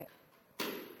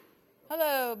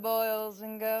Hello, boys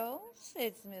and girls.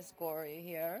 It's Miss Gory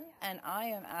here, and I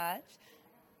am at,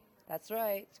 that's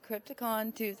right,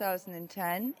 Crypticon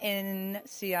 2010 in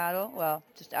Seattle. Well,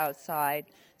 just outside.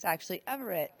 It's actually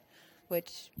Everett,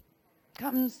 which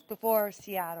comes before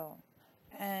Seattle.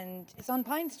 And it's on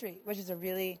Pine Street, which is a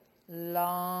really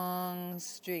long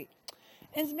street.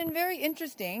 And it's been very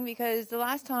interesting because the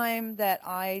last time that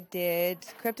I did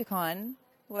Crypticon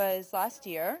was last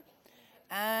year,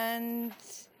 and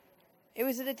it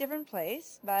was at a different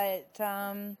place, but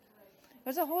it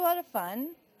was a whole lot of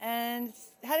fun, and it's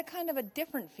had a kind of a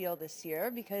different feel this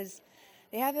year because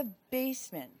they have a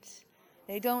basement.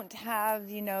 They don't have,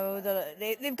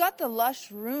 they've got the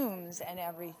lush rooms and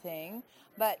everything,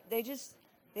 but they've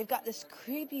got this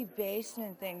creepy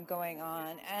basement thing going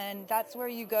on, and that's where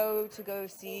you go to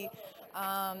see,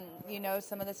 some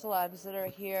of the celebs that are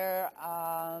here.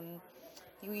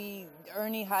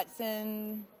 Ernie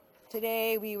Hudson.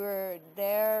 Today we were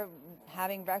there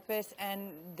having breakfast,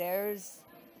 and there's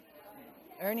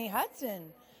Ernie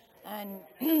Hudson, and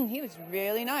he was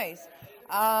really nice.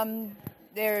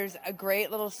 There's a great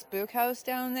little spook house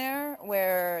down there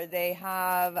where they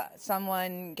have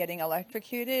someone getting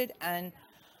electrocuted, and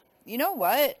you know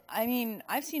what? I mean,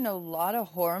 I've seen a lot of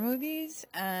horror movies,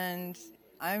 and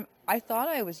I thought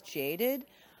I was jaded,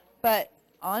 but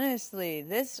honestly,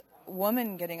 this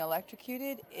woman getting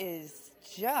electrocuted is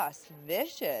just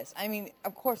vicious. I mean,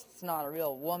 of course it's not a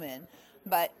real woman,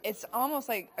 but it's almost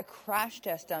like a crash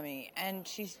test dummy, and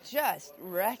she's just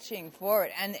retching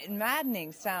forward, and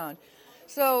maddening sound.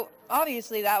 So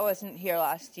obviously that wasn't here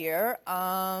last year.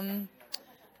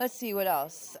 Let's see what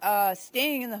else.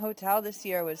 Staying in the hotel this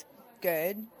year was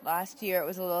good. Last year it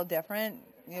was a little different.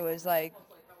 It was like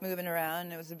moving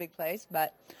around. It was a big place,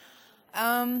 but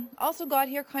also got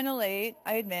here kind of late,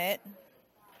 I admit.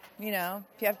 If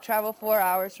you have to travel 4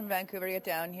 hours from Vancouver to get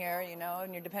down here,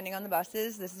 and you're depending on the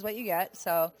buses, this is what you get.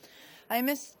 So I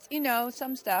missed,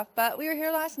 some stuff, but we were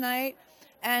here last night,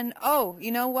 and oh,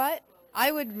 you know what?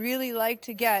 I would really like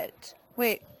to get,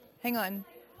 wait, hang on.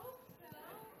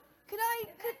 Could I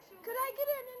get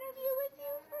an interview with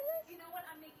you for this? You know what?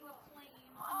 I'm making a plane.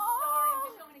 Oh. I'm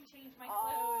just going to change my clothes.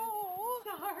 Oh,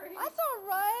 Sorry. that's all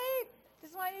right.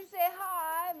 Just wanted to say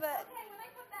hi, but... Okay, when I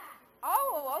come back.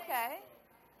 Oh, okay.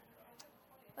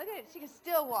 Look at it. She can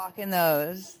still walk in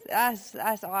those. That's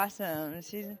awesome.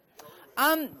 She's...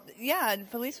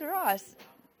 Felicia Ross.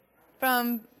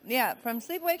 From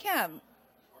Sleepaway Camp.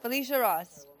 Felicia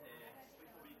Ross.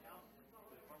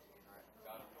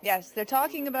 Yes, they're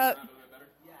talking about...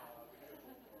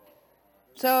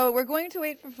 So we're going to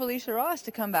wait for Felicia Ross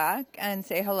to come back and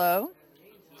say hello.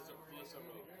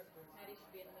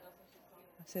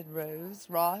 I said Rose.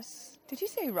 Ross. Did you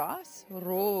say Ross?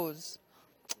 Rose.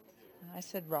 I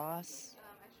said Ross.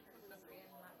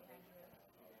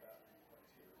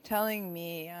 Telling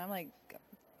me I'm like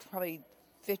probably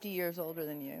 50 years older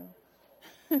than you.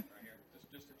 Right here,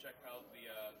 just to check how you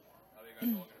guys are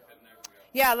all going to fit in there.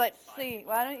 Yeah, let's see.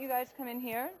 Why don't you guys come in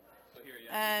here? So here,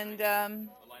 And align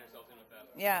yourselves in with that.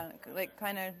 yeah, like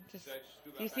kind of just.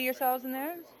 Do you see yourselves in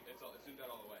there? It's zoomed out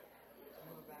all the way.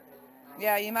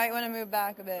 Yeah, you might want to move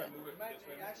back a bit.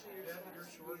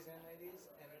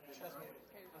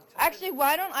 Actually,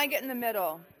 why don't I get in the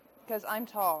middle? Because I'm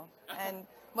tall, and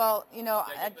well,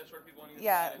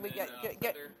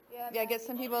 get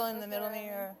some people in the middle of me,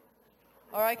 or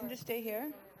I can just stay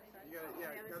here. You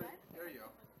got it. There you go.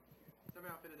 Some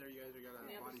outfit in there. You guys are got a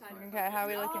body size. Okay, how are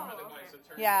we looking?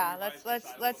 So Yeah,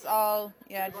 let's all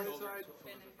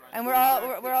and we're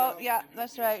all yeah,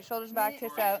 that's right. Shoulders back,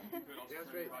 tits out. Yeah,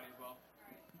 that's great.